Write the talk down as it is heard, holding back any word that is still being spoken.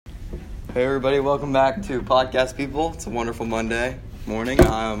Hey everybody, welcome back to Podcast People. It's a wonderful Monday morning.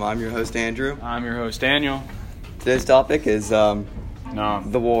 I'm your host Andrew. I'm your host Daniel. Today's topic is the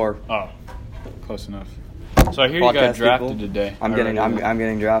war. Oh, close enough. So I hear Podcast you got drafted people. today. I'm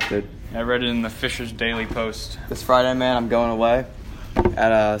getting drafted. I read it in the Fisher's Daily Post. This Friday, man, I'm going away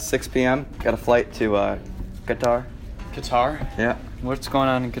at 6 p.m. Got a flight to Qatar. Qatar? Yeah. What's going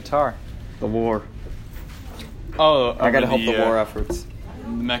on in Qatar? The war. Oh, I gotta help the war efforts. The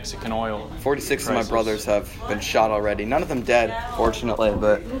Mexican oil. 46 crisis. of my brothers have been shot already. None of them dead, fortunately,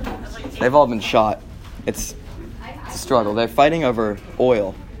 but they've all been shot. It's a struggle. They're fighting over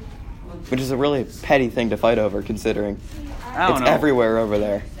oil, which is a really petty thing to fight over, considering it's everywhere over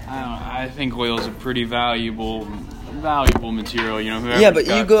there. I think oil is a pretty valuable material. You know. Yeah, but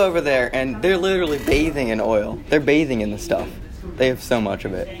you go over there and they're literally bathing in oil. They're bathing in the stuff. They have so much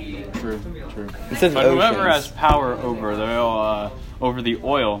of it. True. Instead But of whoever oceans. has power over the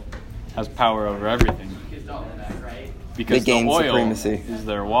oil has power over everything. Because They gain the oil supremacy. is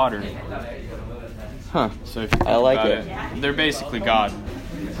their water. Huh. So if you think I like about it. They're basically God.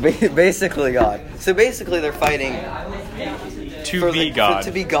 Basically God. So basically they're fighting To be God.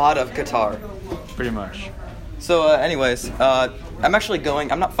 to be God of Qatar. Pretty much. So anyways, I'm actually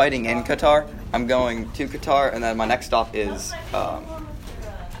going, I'm not fighting in Qatar. I'm going to Qatar, and then my next stop is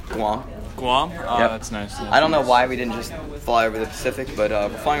Guam. Guam? Oh, Yep. that's nice. I don't know why we didn't just fly over the Pacific, but we're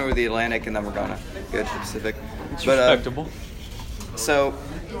flying over the Atlantic, and then we're going to go to the Pacific. It's But, respectable. So,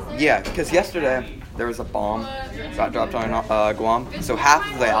 yeah, because yesterday there was a bomb got dropped on Guam, so half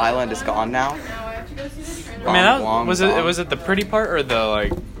of the island is gone now. Guam, was it the pretty part or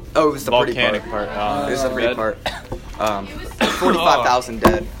the Oh, it was the pretty volcanic part. part? It was the pretty part. 45,000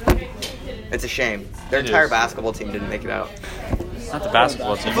 dead. It's a shame. Their It entire is. basketball team didn't make it out. Not the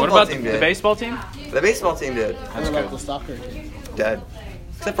basketball team. The What football about team the did. baseball team? The baseball team did. That's What about good. the soccer team? Dead.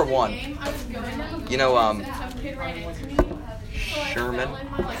 Except for one. You know, Sherman.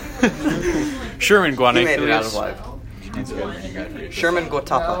 Sherman He made it out of Guanajuato. life. That's good. Sherman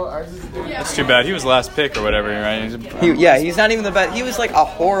Guatapa. Ours is That's too bad. He was the last pick or whatever, right? He's not even the best. He was like a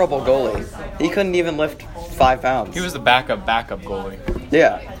horrible goalie. He couldn't even lift 5 pounds. He was the backup goalie.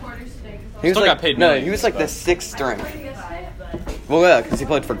 Yeah. He was Still like, got paid no, millions, he was like but- the 6th string. Well, yeah, because he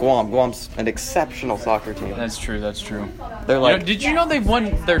played for Guam. Guam's an exceptional soccer team. That's true. They're like, Did you know they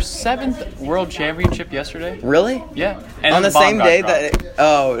won their 7th world championship yesterday? really? Yeah. And On the bomb same got day dropped. that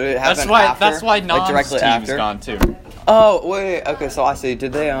it happened That's why. after? That's why like Nom's directly team's after? gone too. Oh, wait, okay, so I see.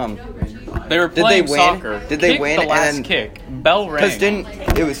 Did they, They were Did they playing win? soccer. Did they Kicked win The and last then- kick. Bell because rang.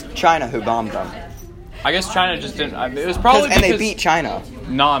 it was China who bombed them. I guess China just didn't. It was probably And because they beat China.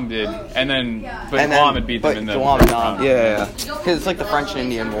 Nam did, but And Guam then, had beat but them in the Guam first and round. Yeah. Because it's like the French and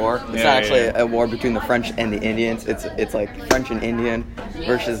Indian War. It's Yeah, not actually yeah. a war between the French and the Indians. It's like French and Indian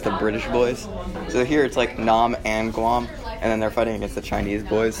versus the British boys. So here it's like Nam and Guam, and then they're fighting against the Chinese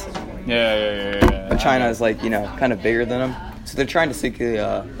boys. Yeah. But China is like, kind of bigger than them. So they're trying to seek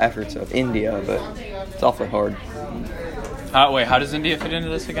the efforts of India, but it's awfully hard. Wait, how does India fit into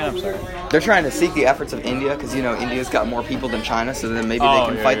this again? I'm sorry. They're trying to seek the efforts of India because, India's got more people than China, so then maybe they Oh,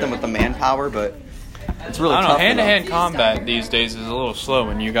 can yeah, fight yeah. them with the manpower, but it's really I don't tough. know. for them. Hand-to-hand combat these days is a little slow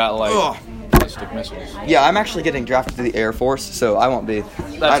when you got Ugh. ballistic missiles. Yeah, I'm actually getting drafted to the Air Force, so I won't be.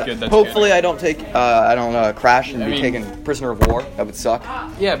 That's good. That's hopefully, good. I don't take. I don't crash and I be mean- taken prisoner of war. That would suck.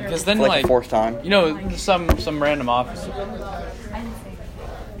 Yeah, because then For like the 4th time. some random officer.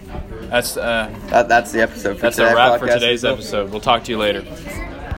 That's That's the episode. For that's a today, wrap for podcast today's people. episode. We'll talk to you later.